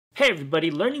Hey everybody,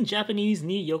 learning Japanese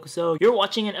ni yokoso. You're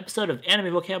watching an episode of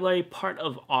Anime Vocabulary, part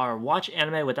of our Watch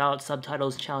Anime Without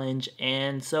Subtitles challenge,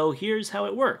 and so here's how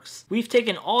it works. We've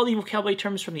taken all the vocabulary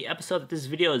terms from the episode that this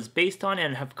video is based on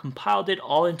and have compiled it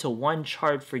all into one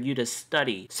chart for you to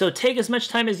study. So take as much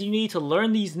time as you need to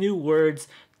learn these new words.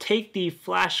 Take the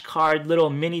flashcard little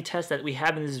mini test that we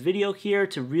have in this video here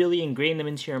to really ingrain them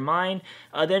into your mind,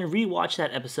 then rewatch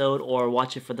that episode or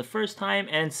watch it for the first time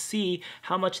and see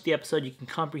how much of the episode you can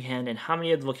comprehend and how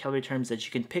many of the vocabulary terms that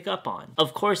you can pick up on.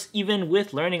 Of course, even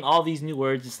with learning all these new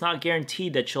words, it's not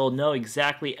guaranteed that you'll know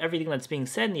exactly everything that's being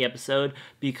said in the episode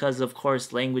because, of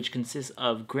course, language consists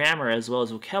of grammar as well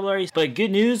as vocabulary. But good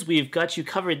news, we've got you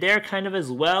covered there kind of as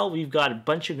well. We've got a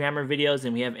bunch of grammar videos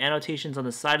and we have annotations on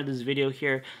the side of this video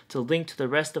here to link to the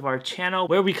rest of our channel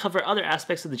where we cover other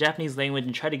aspects of the Japanese language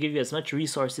and try to give you as much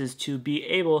resources to be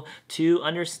able to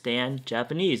understand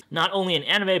Japanese. Not only in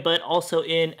anime, but also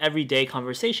in everyday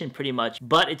conversation pretty much.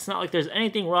 But it's not like there's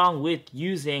anything wrong with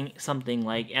using something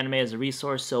like anime as a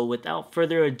resource, so without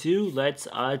further ado, let's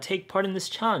take part in this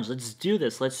challenge. Let's do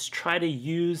this. Let's try to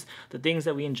use the things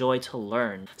that we enjoy to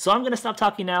learn. So I'm going to stop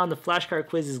talking now and the flashcard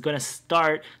quiz is going to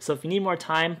start. So if you need more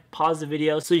time, pause the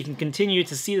video so you can continue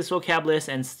to see this vocab list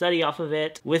and study off of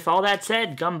it. With all that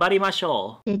said,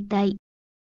 ganbarimashou! 撤退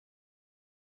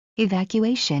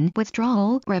evacuation,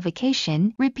 withdrawal,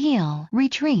 revocation, repeal,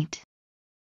 retreat.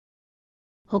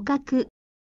 捕獲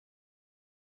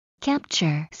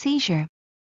capture, seizure.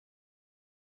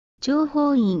 情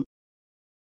報員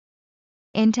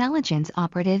intelligence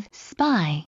operative,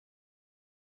 spy.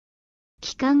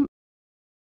 帰還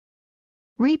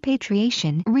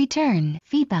repatriation, return,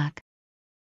 feedback.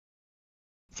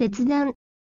 切断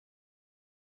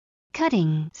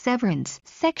cutting, severance,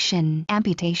 section,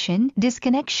 amputation,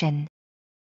 disconnection.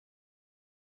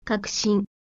 確信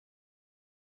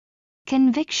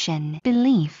conviction,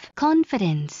 belief,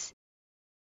 confidence.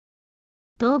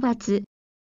 討伐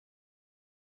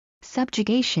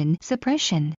subjugation,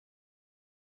 suppression.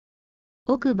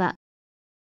 奥歯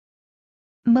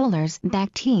molars,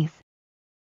 back teeth.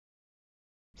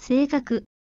 正確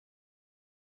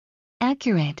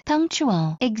accurate,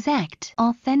 punctual, exact,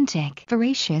 authentic,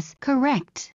 veracious,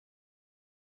 correct.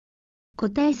 個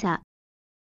体差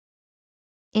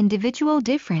individual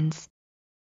difference.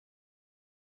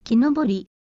 木登り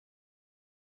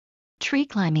tree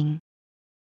climbing.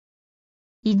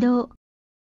 移動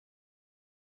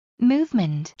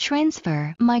movement,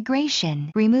 transfer,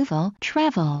 migration, removal,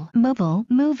 travel, mobile,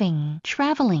 moving,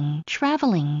 traveling,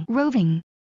 traveling, roving.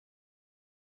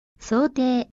 想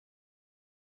定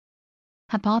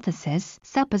hypothesis,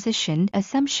 supposition,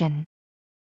 assumption.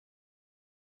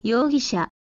 容疑者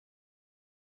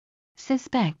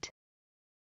suspect.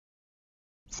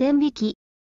 線引き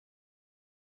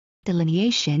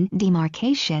delineation,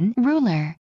 demarcation,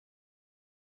 ruler.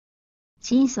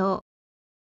 真相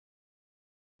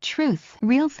truth,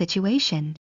 real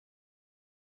situation.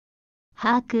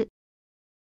 把握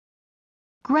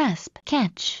grasp,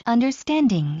 catch,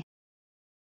 understanding.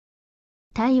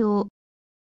 対応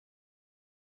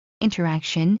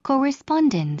interaction,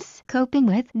 correspondence, coping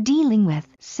with, dealing with,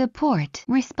 support,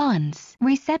 response,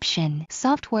 reception,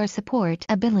 software support,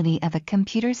 ability of a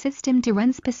computer system to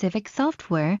run specific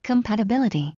software,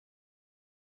 compatibility.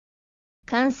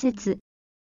 関節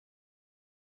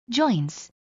joints.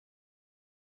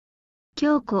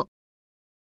 強固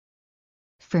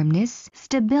firmness,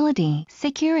 stability,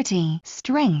 security,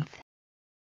 strength.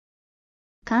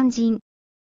 肝心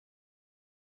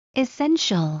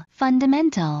essential,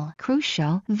 fundamental,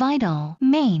 crucial, vital,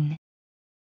 main.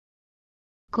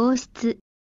 硬質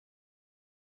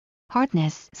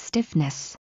hardness,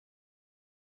 stiffness.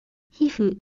 皮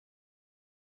膚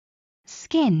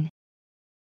skin.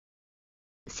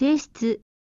 性質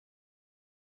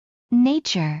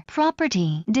nature,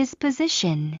 property,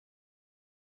 disposition.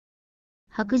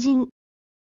 白刃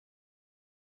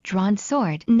drawn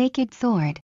sword, naked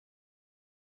sword.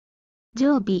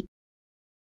 常備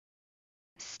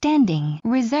standing,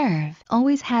 reserve,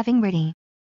 always having ready.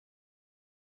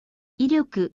 威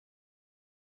力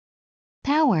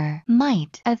power,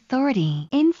 might, authority,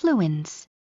 influence.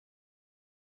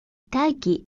 待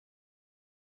機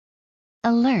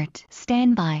alert,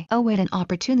 stand by, await an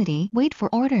opportunity, wait for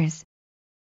orders.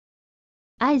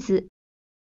 合図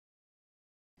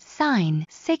sign,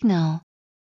 signal.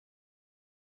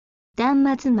 断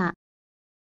末魔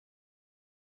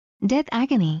death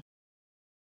agony.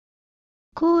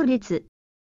 後列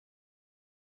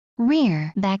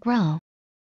rear, back row.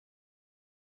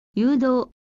 誘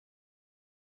導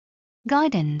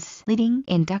guidance, leading,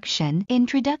 induction,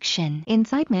 introduction,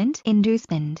 incitement,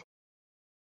 inducement.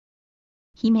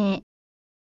 悲鳴、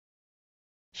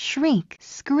 shriek,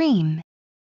 scream,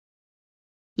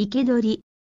 生け捕り、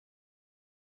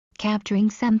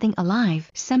 capturing something alive,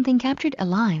 something captured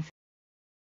alive,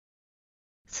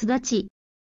 巣立ち、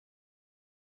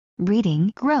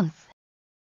 breeding, growth,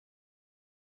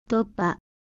 突破、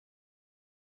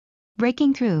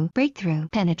 breaking through, breakthrough,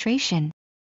 penetration,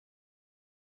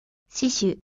 死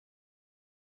守、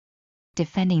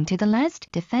 defending to the last,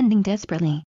 defending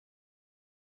desperately,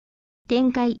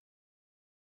 展開、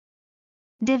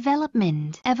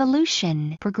 development,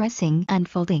 evolution, progressing,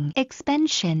 unfolding,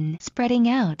 expansion, spreading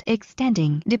out,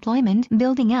 extending, deployment,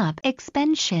 building up,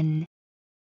 expansion,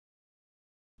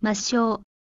 抹消、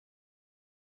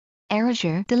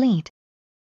 erasure, delete,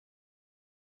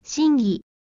 審議、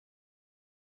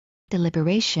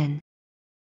 deliberation,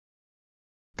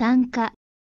 単価、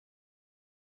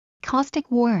 caustic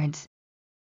words,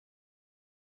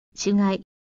 違い、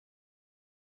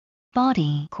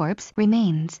 body, corpse,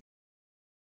 remains,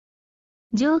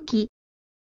 蒸気、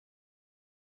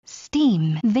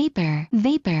 steam, vapor,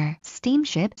 vapor,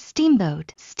 steamship,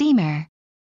 steamboat, steamer,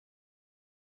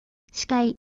 視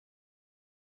界、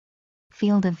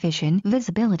 field of vision,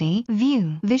 visibility,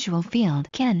 view, visual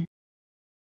field, ken,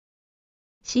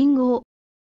 信号、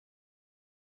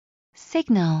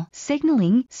 signal,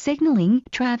 signaling, signaling,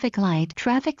 traffic light,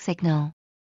 traffic signal,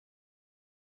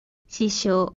 支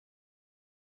障、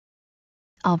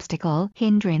 obstacle,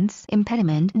 hindrance,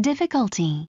 impediment,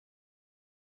 difficulty,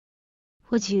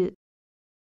 補充、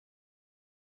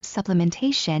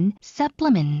 supplementation,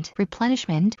 supplement,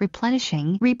 replenishment,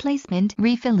 replenishing, replacement,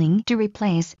 refilling, to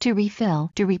replace, to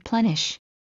refill, to replenish,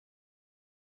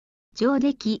 上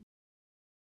出来、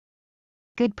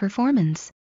 good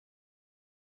performance,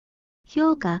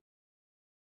 評価、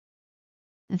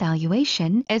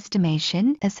 valuation,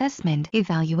 estimation, assessment,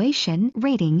 evaluation,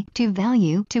 rating, to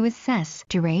value, to assess,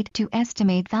 to rate, to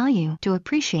estimate value, to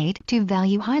appreciate, to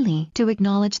value highly, to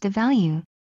acknowledge the value,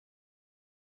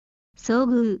 遭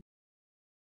遇、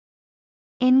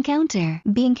 encounter,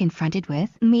 being confronted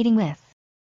with, meeting with,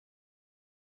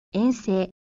 遠征、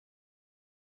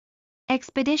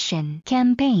 expedition,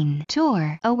 campaign,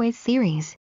 tour, always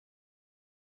series,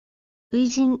 初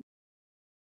陣、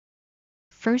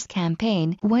 first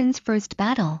campaign, one's first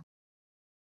battle,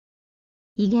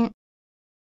 威厳、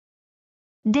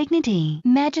 dignity,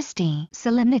 majesty,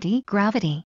 solemnity,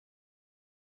 gravity,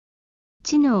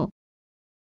 知能、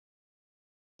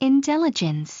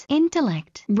 intelligence,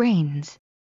 intellect, brains,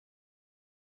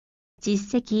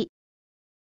 実績、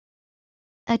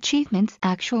 achievements,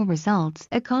 actual results,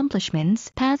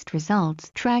 accomplishments, past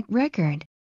results, track record,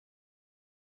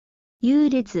 優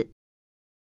劣、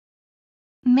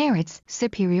 merits,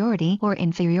 superiority or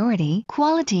inferiority,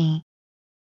 quality,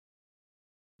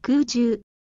 空中、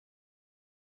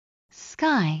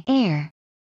 sky, air,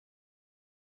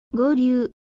 合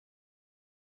流、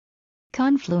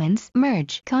 confluence,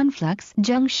 merge, conflux,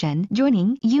 junction,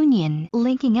 joining, union,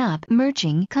 linking up,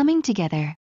 merging, coming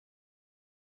together,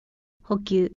 補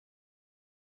給、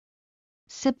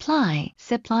 supply,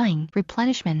 supplying,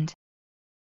 replenishment,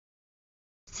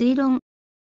 推論、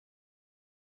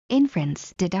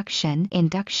 inference, deduction,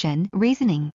 induction,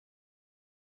 reasoning,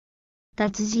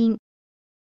 達人、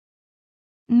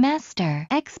 master,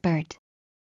 expert,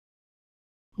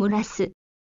 漏らす、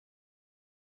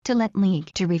 to let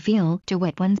leak, to reveal, to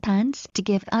wet one's pants, to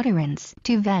give utterance,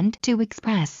 to vent, to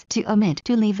express, to omit,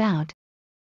 to leave out,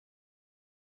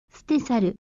 捨て去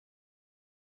る、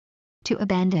 to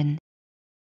abandon,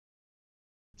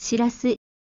 知らす、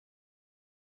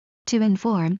 to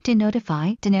inform, to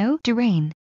notify, to know, to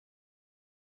reign,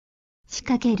 仕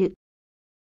掛ける、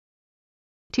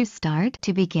 to start,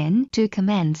 to begin, to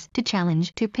commence, to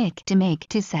challenge, to pick, to make,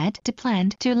 to set, to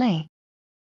plant, to lay,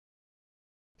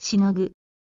 しのぐ、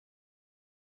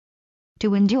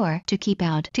 to endure, to keep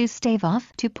out, to stave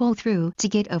off, to pull through, to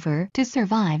get over, to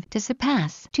survive, to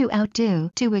surpass, to outdo,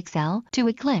 to excel, to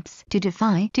eclipse, to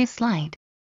defy, to slide,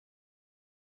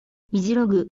 みじろ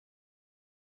ぐ、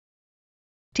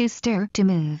 to stir, to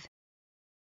move,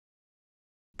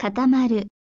 固まる、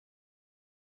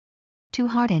 to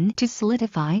harden, to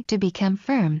solidify, to become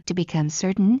firm, to become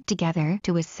certain, together,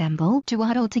 to assemble, to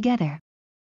huddle together,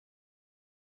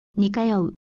 似通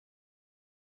う、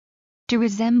 to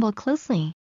resemble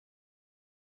closely,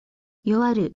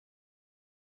 弱る、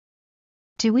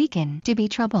 to weaken, to be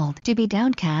troubled, to be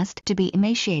downcast, to be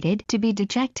emaciated, to be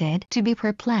dejected, to be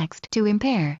perplexed, to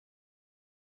impair,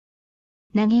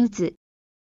 投げ打つ、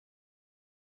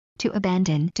 to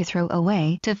abandon, to throw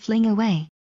away, to fling away,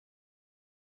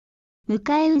 迎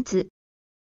え撃つ、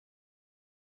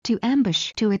 to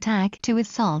ambush, to attack, to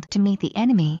assault, to meet the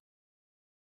enemy,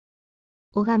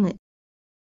 拝む、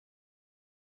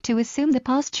 To assume the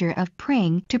posture of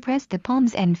praying, to press the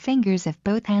palms and fingers of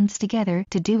both hands together,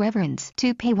 to do reverence,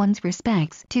 to pay one's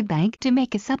respects, to beg, to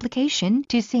make a supplication,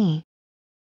 to see.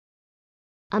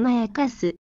 甘やか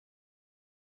す、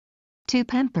 To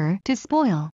pamper, to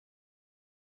spoil.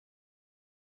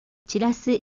 散ら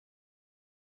す、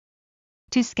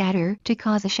 To scatter, to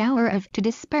cause a shower of, to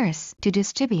disperse, to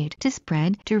distribute, to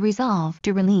spread, to resolve,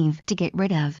 to relieve, to get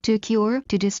rid of, to cure,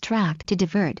 to distract, to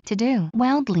divert, to do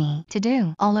wildly, to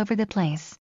do all over the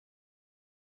place.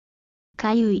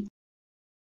 かゆい、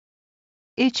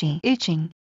 Itchy,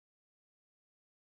 itching.